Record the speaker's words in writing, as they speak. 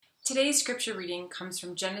Today's scripture reading comes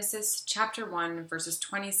from Genesis chapter 1, verses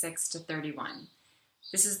 26 to 31.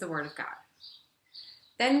 This is the word of God.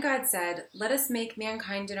 Then God said, "Let us make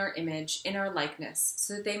mankind in our image, in our likeness,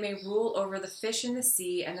 so that they may rule over the fish in the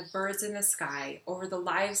sea and the birds in the sky, over the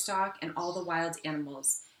livestock and all the wild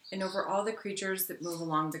animals, and over all the creatures that move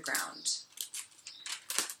along the ground."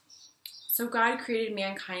 So God created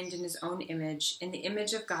mankind in his own image. In the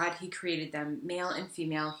image of God he created them, male and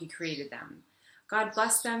female he created them. God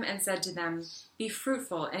blessed them and said to them, "Be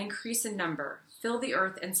fruitful and increase in number, fill the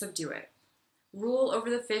earth and subdue it. Rule over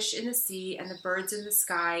the fish in the sea and the birds in the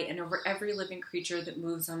sky and over every living creature that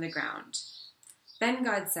moves on the ground." Then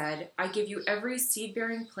God said, "I give you every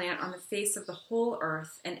seed-bearing plant on the face of the whole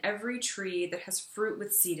earth and every tree that has fruit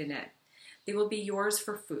with seed in it. They will be yours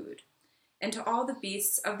for food. And to all the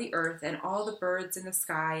beasts of the earth and all the birds in the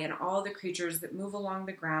sky and all the creatures that move along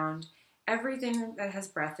the ground, everything that has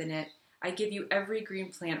breath in it, I give you every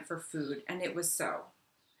green plant for food." And it was so.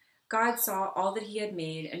 God saw all that he had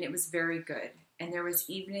made, and it was very good. And there was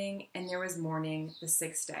evening, and there was morning, the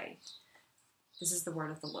sixth day. This is the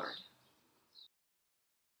word of the Lord.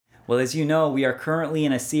 Well, as you know, we are currently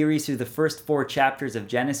in a series through the first 4 chapters of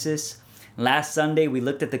Genesis. Last Sunday, we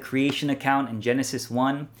looked at the creation account in Genesis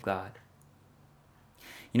 1, God.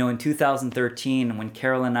 You know, in 2013, when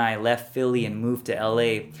Carol and I left Philly and moved to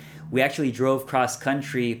LA, we actually drove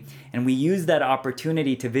cross-country, and we used that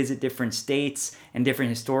opportunity to visit different states and different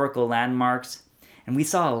historical landmarks. And we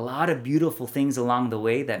saw a lot of beautiful things along the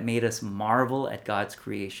way that made us marvel at God's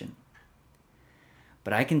creation.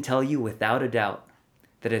 But I can tell you without a doubt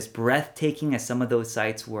that as breathtaking as some of those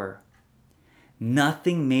sights were,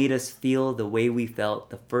 nothing made us feel the way we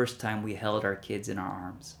felt the first time we held our kids in our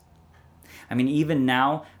arms. I mean, even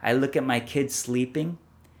now, I look at my kids sleeping,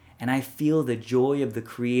 and I feel the joy of the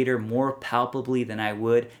Creator more palpably than I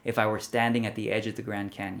would if I were standing at the edge of the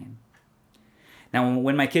Grand Canyon. Now,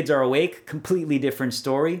 when my kids are awake, completely different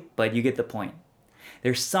story, but you get the point.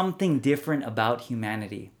 There's something different about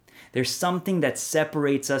humanity. There's something that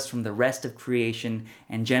separates us from the rest of creation,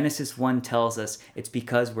 and Genesis 1 tells us it's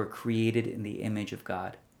because we're created in the image of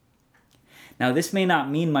God. Now, this may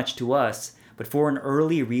not mean much to us, but for an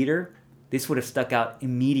early reader, this would have stuck out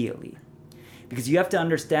immediately. Because you have to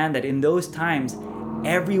understand that in those times,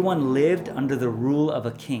 everyone lived under the rule of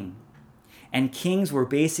a king. And kings were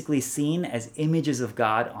basically seen as images of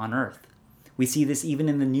God on earth. We see this even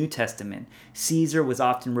in the New Testament. Caesar was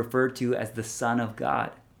often referred to as the Son of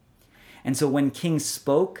God. And so when kings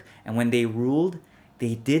spoke and when they ruled,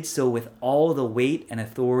 they did so with all the weight and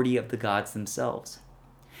authority of the gods themselves.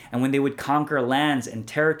 And when they would conquer lands and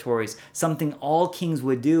territories, something all kings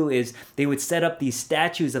would do is they would set up these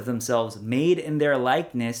statues of themselves made in their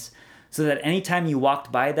likeness, so that anytime you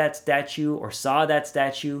walked by that statue or saw that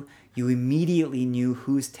statue, you immediately knew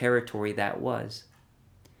whose territory that was.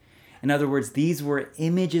 In other words, these were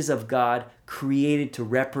images of God created to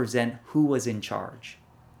represent who was in charge.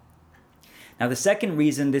 Now, the second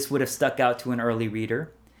reason this would have stuck out to an early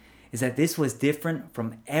reader is that this was different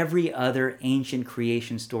from every other ancient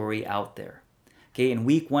creation story out there. Okay, in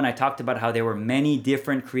week 1, I talked about how there were many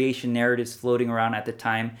different creation narratives floating around at the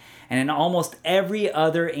time. And in almost every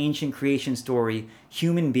other ancient creation story,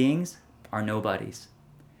 human beings are nobodies.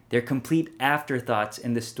 They're complete afterthoughts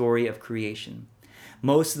in the story of creation.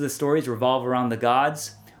 Most of the stories revolve around the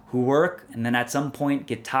gods who work and then at some point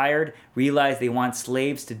get tired, realize they want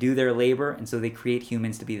slaves to do their labor, and so they create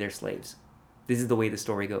humans to be their slaves. This is the way the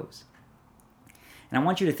story goes. And I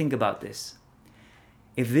want you to think about this.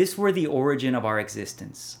 If this were the origin of our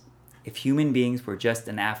existence, if human beings were just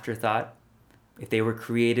an afterthought, if they were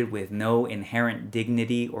created with no inherent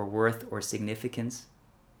dignity or worth or significance,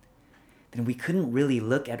 then we couldn't really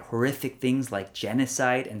look at horrific things like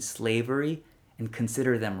genocide and slavery and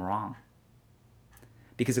consider them wrong.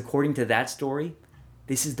 Because according to that story,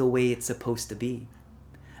 this is the way it's supposed to be.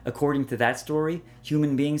 According to that story,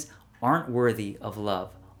 human beings aren't worthy of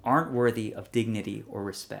love, aren't worthy of dignity or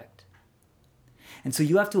respect. And so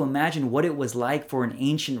you have to imagine what it was like for an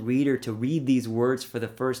ancient reader to read these words for the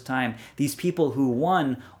first time. These people who,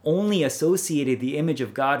 1, only associated the image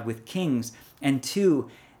of God with kings, and 2,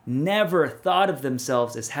 never thought of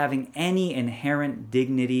themselves as having any inherent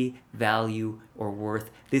dignity, value, or worth.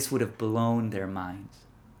 This would have blown their minds.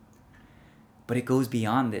 But it goes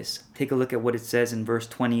beyond this. Take a look at what it says in verse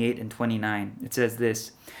 28 and 29. It says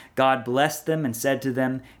this: "God blessed them and said to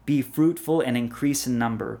them, 'Be fruitful and increase in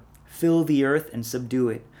number. Fill the earth and subdue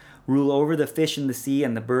it. Rule over the fish in the sea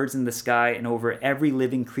and the birds in the sky and over every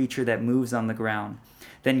living creature that moves on the ground.'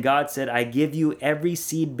 Then God said, 'I give you every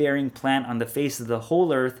seed-bearing plant on the face of the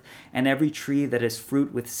whole earth and every tree that has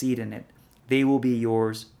fruit with seed in it. They will be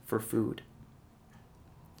yours for food.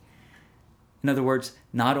 In other words,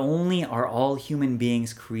 not only are all human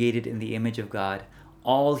beings created in the image of God,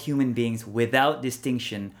 all human beings without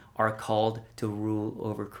distinction are called to rule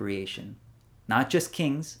over creation. Not just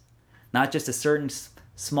kings, not just a certain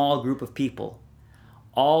small group of people.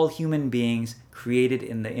 All human beings created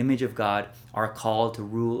in the image of God are called to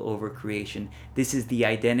rule over creation. This is the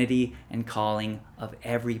identity and calling of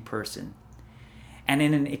every person. And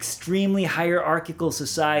in an extremely hierarchical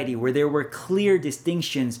society where there were clear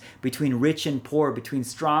distinctions between rich and poor, between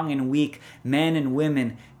strong and weak, men and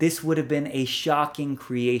women, this would have been a shocking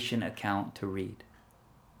creation account to read.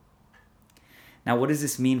 Now, what does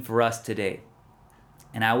this mean for us today?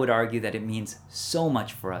 And I would argue that it means so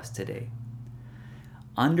much for us today.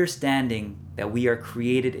 Understanding that we are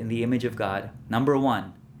created in the image of God, number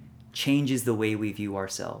one, changes the way we view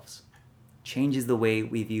ourselves. Changes the way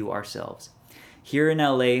we view ourselves. Here in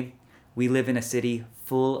LA, we live in a city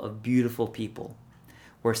full of beautiful people,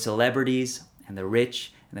 where celebrities and the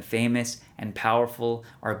rich and the famous and powerful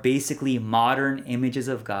are basically modern images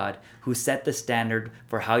of God who set the standard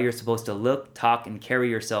for how you're supposed to look, talk, and carry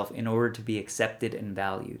yourself in order to be accepted and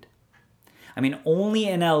valued. I mean, only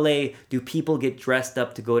in LA do people get dressed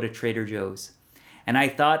up to go to Trader Joe's. And I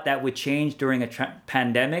thought that would change during a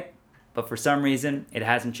pandemic, but for some reason, it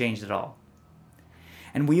hasn't changed at all.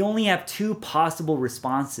 And we only have two possible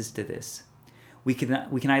responses to this. We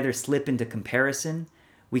can either slip into comparison,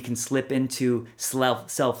 we can slip into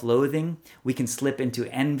self-loathing, we can slip into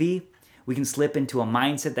envy, we can slip into a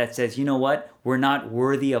mindset that says, you know what, we're not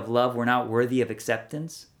worthy of love, we're not worthy of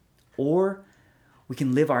acceptance. Or we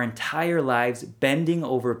can live our entire lives bending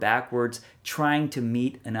over backwards, trying to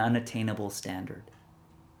meet an unattainable standard.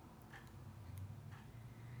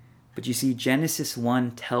 But you see, Genesis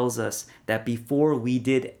 1 tells us that before we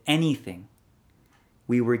did anything,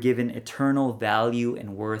 we were given eternal value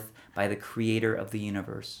and worth by the creator of the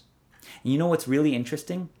universe. And you know what's really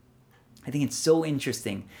interesting? I think it's so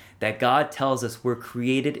interesting that God tells us we're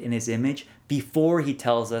created in his image before he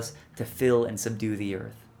tells us to fill and subdue the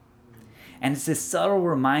earth. And it's this subtle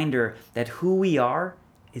reminder that who we are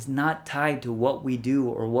is not tied to what we do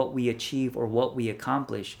or what we achieve or what we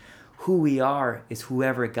accomplish. Who we are is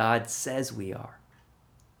whoever God says we are.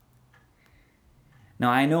 Now,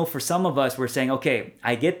 I know for some of us, we're saying, okay,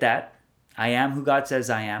 I get that. I am who God says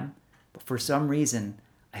I am. But for some reason,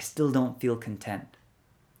 I still don't feel content.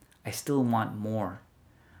 I still want more.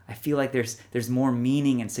 I feel like there's more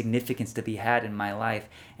meaning and significance to be had in my life.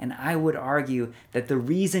 And I would argue that the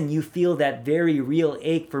reason you feel that very real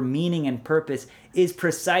ache for meaning and purpose is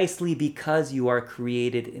precisely because you are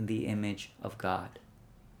created in the image of God.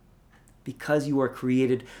 Because you are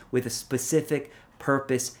created with a specific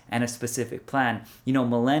purpose and a specific plan. You know,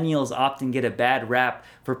 millennials often get a bad rap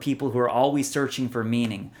for people who are always searching for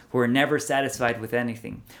meaning, who are never satisfied with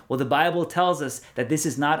anything. Well, the Bible tells us that this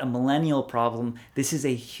is not a millennial problem, this is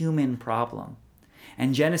a human problem.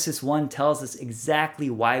 And Genesis 1 tells us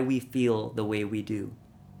exactly why we feel the way we do.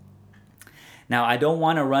 Now, I don't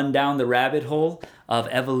want to run down the rabbit hole of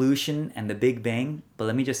evolution and the Big Bang, but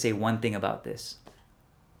let me just say one thing about this.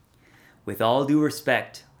 With all due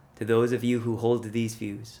respect to those of you who hold to these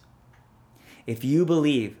views, if you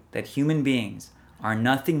believe that human beings are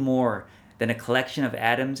nothing more than a collection of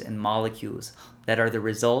atoms and molecules that are the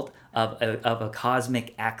result of a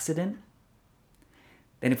cosmic accident,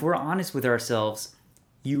 then if we're honest with ourselves,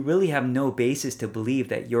 you really have no basis to believe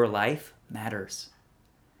that your life matters.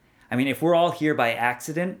 I mean, if we're all here by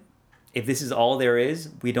accident, if this is all there is,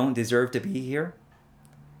 we don't deserve to be here,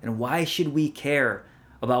 then why should we care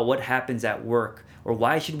about what happens at work? Or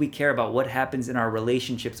why should we care about what happens in our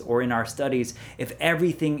relationships or in our studies if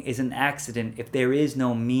everything is an accident, if there is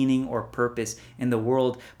no meaning or purpose in the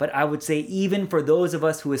world? But I would say even for those of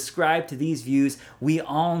us who ascribe to these views, we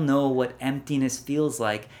all know what emptiness feels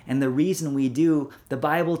like. And the reason we do, the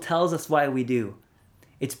Bible tells us why we do.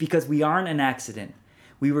 It's because we aren't an accident.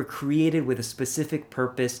 We were created with a specific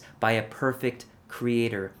purpose by a perfect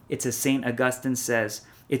creator. It's as St. Augustine says,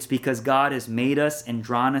 it's because God has made us and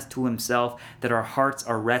drawn us to himself that our hearts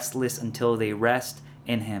are restless until they rest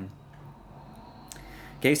in him.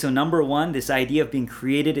 Okay, so number one, this idea of being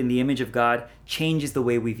created in the image of God changes the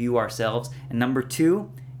way we view ourselves. And number two,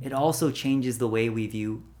 it also changes the way we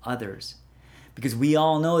view others. Because we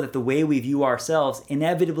all know that the way we view ourselves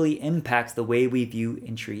inevitably impacts the way we view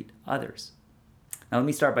and treat others. Now let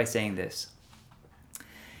me start by saying this.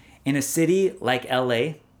 In a city like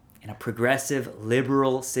LA, in a progressive,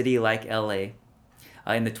 liberal city like LA,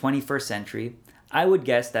 in the 21st century, I would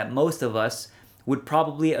guess that most of us would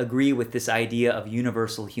probably agree with this idea of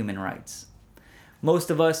universal human rights.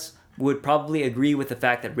 Most of us would probably agree with the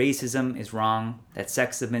fact that racism is wrong, that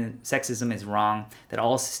sexism is wrong, that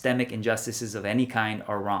all systemic injustices of any kind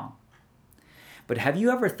are wrong. But have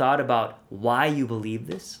you ever thought about why you believe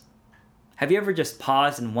this? Have you ever just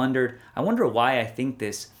paused and wondered, I wonder why I think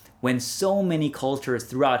this, when so many cultures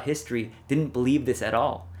throughout history didn't believe this at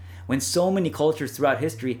all? When so many cultures throughout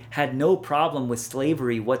history had no problem with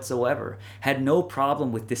slavery whatsoever, had no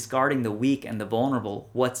problem with discarding the weak and the vulnerable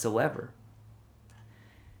whatsoever?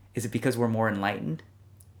 Is it because we're more enlightened?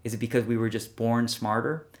 Is it because we were just born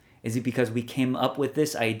smarter? Is it because we came up with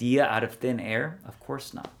this idea out of thin air? Of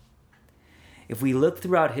course not. If we look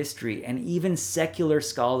throughout history, and even secular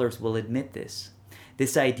scholars will admit this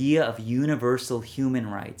idea of universal human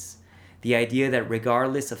rights, the idea that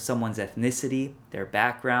regardless of someone's ethnicity, their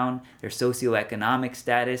background, their socioeconomic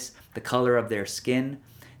status, the color of their skin,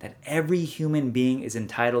 that every human being is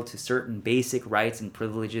entitled to certain basic rights and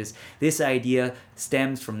privileges, this idea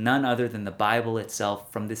stems from none other than the Bible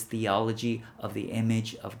itself, from this theology of the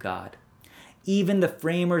image of God. Even the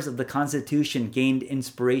framers of the Constitution gained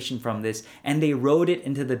inspiration from this, and they wrote it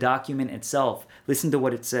into the document itself. Listen to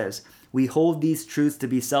what it says. We hold these truths to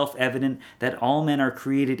be self-evident, that all men are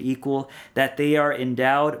created equal, that they are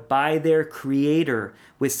endowed by their Creator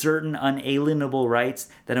with certain unalienable rights,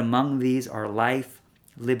 that among these are life,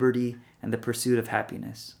 liberty, and the pursuit of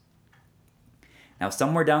happiness. Now,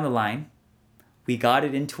 somewhere down the line, we got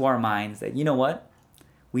it into our minds that, you know what?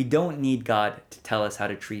 We don't need God to tell us how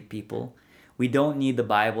to treat people. We don't need the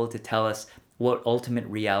Bible to tell us what ultimate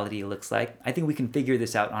reality looks like. I think we can figure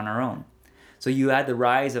this out on our own. So you had the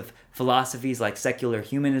rise of philosophies like secular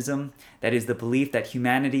humanism, that is the belief that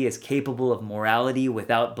humanity is capable of morality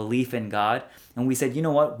without belief in God. And we said, you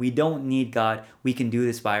know what? We don't need God. We can do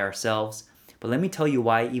this by ourselves. But let me tell you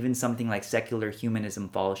why even something like secular humanism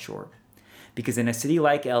falls short. Because in a city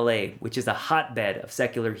like LA, which is a hotbed of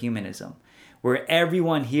secular humanism, where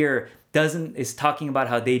everyone here is talking about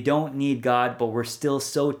how they don't need God, but we're still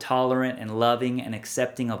so tolerant and loving and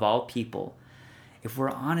accepting of all people. If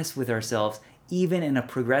we're honest with ourselves, even in a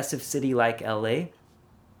progressive city like LA,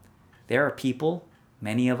 there are people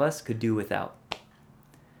many of us could do without.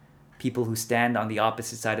 People who stand on the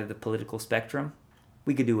opposite side of the political spectrum,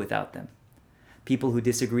 we could do without them. People who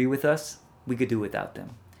disagree with us, we could do without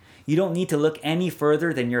them. You don't need to look any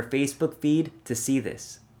further than your Facebook feed to see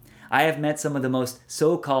this. I have met some of the most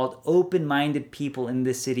so-called open-minded people in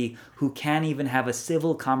this city who can't even have a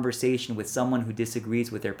civil conversation with someone who disagrees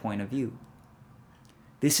with their point of view.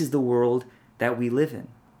 This is the world that we live in.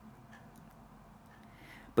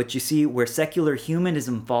 But you see, where secular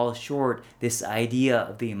humanism falls short, this idea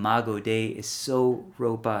of the Imago Dei is so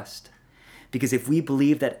robust. Because if we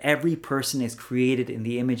believe that every person is created in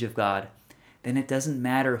the image of God, then it doesn't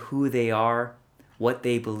matter who they are, what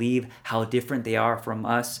they believe, how different they are from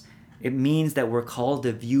us. It means that we're called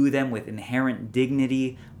to view them with inherent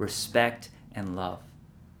dignity, respect, and love.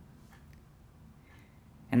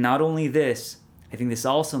 And not only this, I think this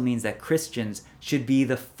also means that Christians should be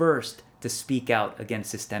the first to speak out against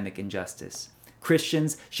systemic injustice.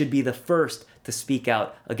 Christians should be the first to speak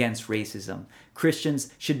out against racism.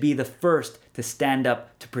 Christians should be the first to stand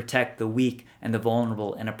up to protect the weak and the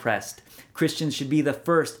vulnerable and oppressed. Christians should be the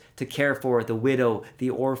first to care for the widow, the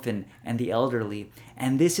orphan, and the elderly.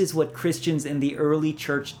 And this is what Christians in the early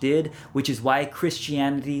church did, which is why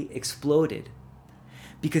Christianity exploded.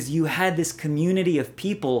 Because you had this community of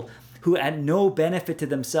people who at no benefit to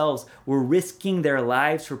themselves were risking their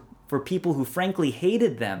lives for people who frankly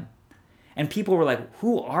hated them. And people were like,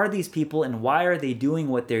 who are these people and why are they doing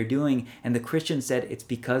what they're doing? And the Christian said, it's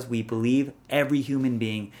because we believe every human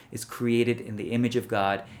being is created in the image of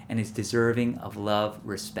God and is deserving of love,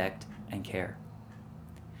 respect, and care.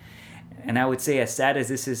 And I would say, as sad as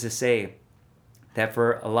this is to say, that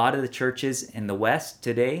for a lot of the churches in the West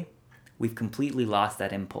today, we've completely lost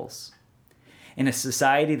that impulse. In a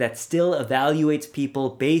society that still evaluates people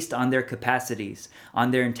based on their capacities,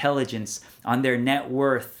 on their intelligence, on their net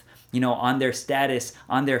worth, on their status,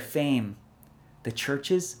 on their fame, the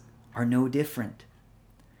churches are no different.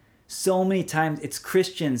 So many times it's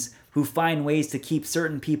Christians who find ways to keep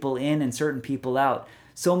certain people in and certain people out.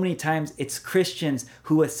 So many times it's Christians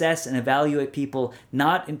who assess and evaluate people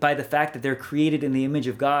not by the fact that they're created in the image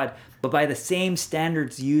of God, but by the same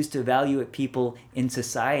standards used to evaluate people in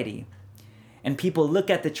society. And people look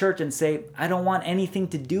at the church and say, I don't want anything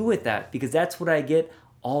to do with that because that's what I get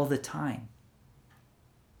all the time.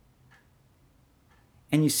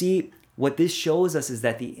 And you see, what this shows us is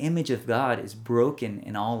that the image of God is broken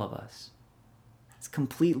in all of us. It's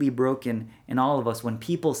completely broken in all of us. When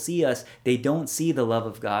people see us, they don't see the love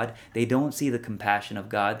of God. They don't see the compassion of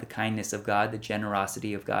God, the kindness of God, the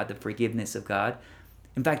generosity of God, the forgiveness of God.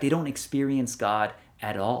 In fact, they don't experience God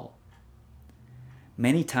at all.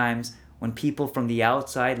 Many times when people from the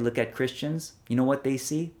outside look at Christians, you know what they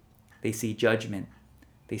see? They see judgment.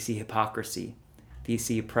 They see hypocrisy. They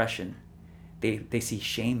see oppression. They see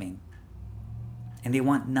shaming. And they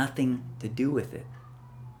want nothing to do with it.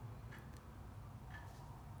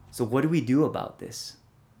 So what do we do about this?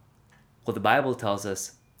 Well, the Bible tells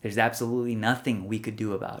us there's absolutely nothing we could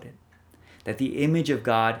do about it. That the image of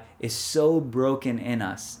God is so broken in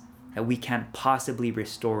us that we can't possibly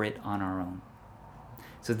restore it on our own.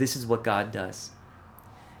 So this is what God does.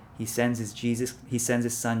 He sends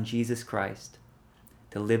his son Jesus Christ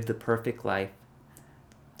to live the perfect life,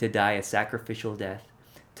 to die a sacrificial death,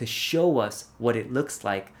 to show us what it looks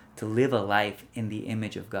like to live a life in the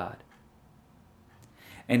image of God.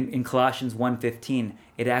 And in Colossians 1:15,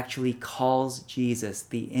 it actually calls Jesus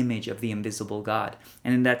the image of the invisible God.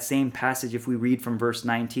 And in that same passage, if we read from verse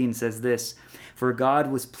 19, it says this, "For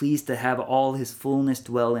God was pleased to have all his fullness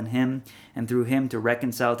dwell in him, and through him to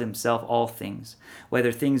reconcile to himself all things,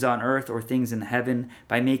 whether things on earth or things in heaven,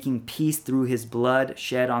 by making peace through his blood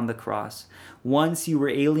shed on the cross. Once you were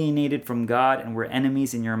alienated from God and were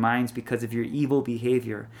enemies in your minds because of your evil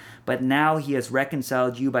behavior. But now he has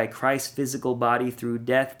reconciled you by Christ's physical body through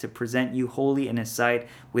death to present you holy in his sight,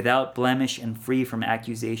 without blemish and free from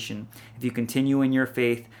accusation. If you continue in your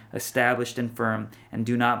faith, established and firm, and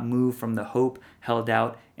do not move from the hope held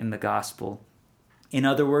out in the gospel." In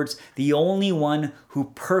other words, the only one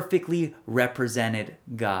who perfectly represented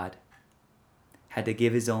God had to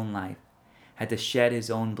give his own life, had to shed his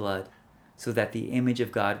own blood, so that the image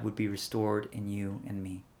of God would be restored in you and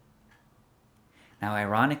me. Now,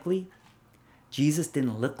 ironically, Jesus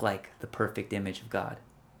didn't look like the perfect image of God.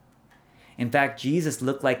 In fact, Jesus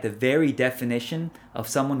looked like the very definition of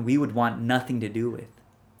someone we would want nothing to do with.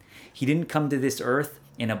 He didn't come to this earth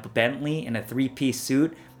in a Bentley, in a three-piece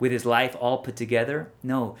suit, with his life all put together.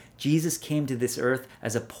 No, Jesus came to this earth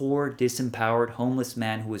as a poor, disempowered, homeless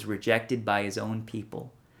man who was rejected by his own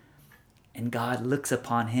people. And God looks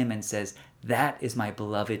upon him and says, "That is my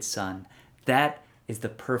beloved Son. That is the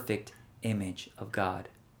perfect image of God."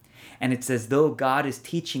 And it's as though God is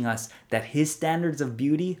teaching us that his standards of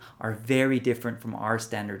beauty are very different from our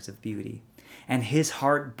standards of beauty. And his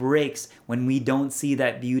heart breaks when we don't see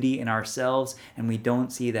that beauty in ourselves and we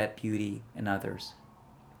don't see that beauty in others.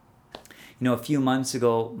 You know, a few months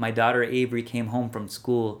ago, my daughter Avery came home from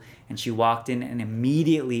school and she walked in and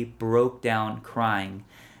immediately broke down crying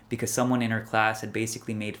because someone in her class had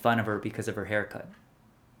basically made fun of her because of her haircut.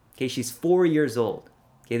 Okay, she's 4 years old.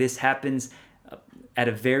 Okay, this happens at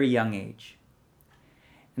a very young age.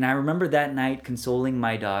 And I remember that night consoling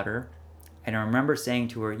my daughter, and I remember saying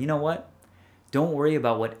to her, "You know what? Don't worry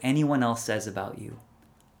about what anyone else says about you.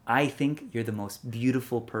 I think you're the most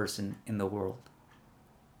beautiful person in the world."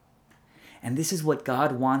 And this is what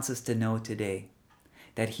God wants us to know today,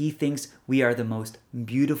 that he thinks we are the most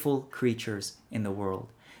beautiful creatures in the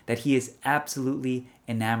world, that he is absolutely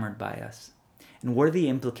enamored by us. And what are the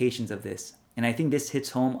implications of this? And I think this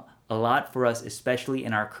hits home a lot for us, especially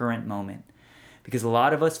in our current moment, because a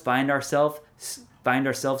lot of us find ourselves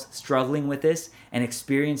struggling with this and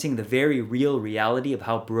experiencing the very real reality of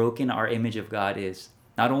how broken our image of God is,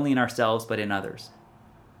 not only in ourselves, but in others.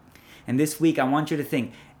 And this week, I want you to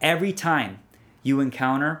think, every time you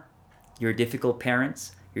encounter your difficult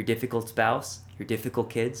parents, your difficult spouse, your difficult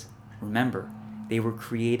kids, remember, they were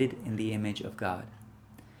created in the image of God.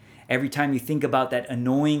 Every time you think about that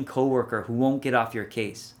annoying coworker who won't get off your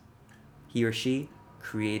case, he or she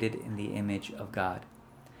created in the image of God.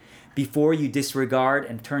 Before you disregard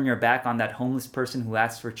and turn your back on that homeless person who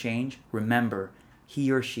asks for change, remember, he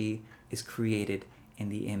or she is created in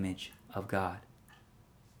the image of God.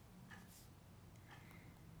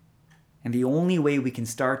 And the only way we can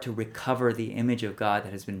start to recover the image of God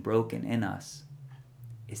that has been broken in us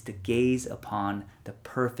is to gaze upon the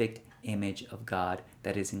perfect image of God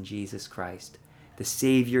that is in Jesus Christ, the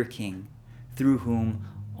Savior King, through whom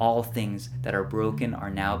all things that are broken are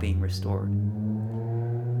now being restored.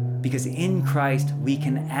 Because in Christ, we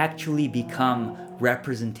can actually become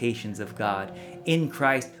representations of God. In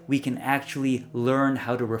Christ, we can actually learn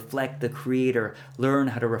how to reflect the Creator, learn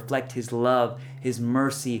how to reflect his love, his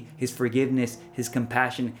mercy, his forgiveness, his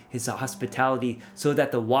compassion, his hospitality, so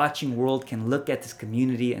that the watching world can look at this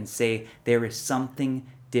community and say, there is something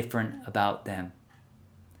different about them.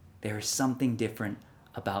 There is something different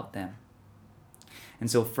about them. And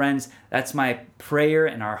so, friends, that's my prayer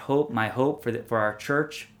and my hope for our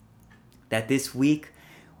church, that this week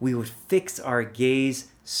we would fix our gaze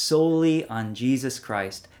solely on Jesus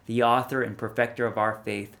Christ, the author and perfecter of our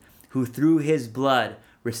faith, who through his blood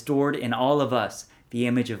restored in all of us the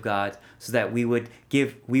image of God, so that we would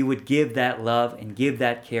give that love and give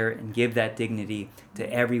that care and give that dignity to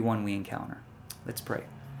everyone we encounter. Let's pray.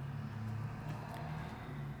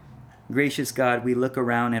 Gracious God, we look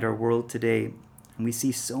around at our world today and we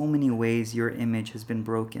see so many ways your image has been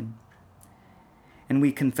broken. And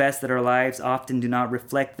we confess that our lives often do not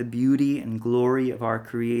reflect the beauty and glory of our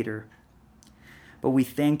Creator. But we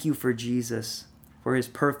thank you for Jesus, for his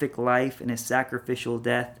perfect life and his sacrificial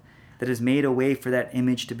death that has made a way for that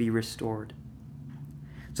image to be restored.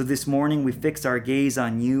 So this morning we fix our gaze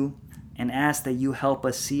on you and ask that you help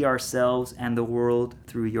us see ourselves and the world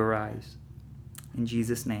through your eyes. In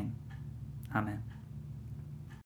Jesus' name, amen.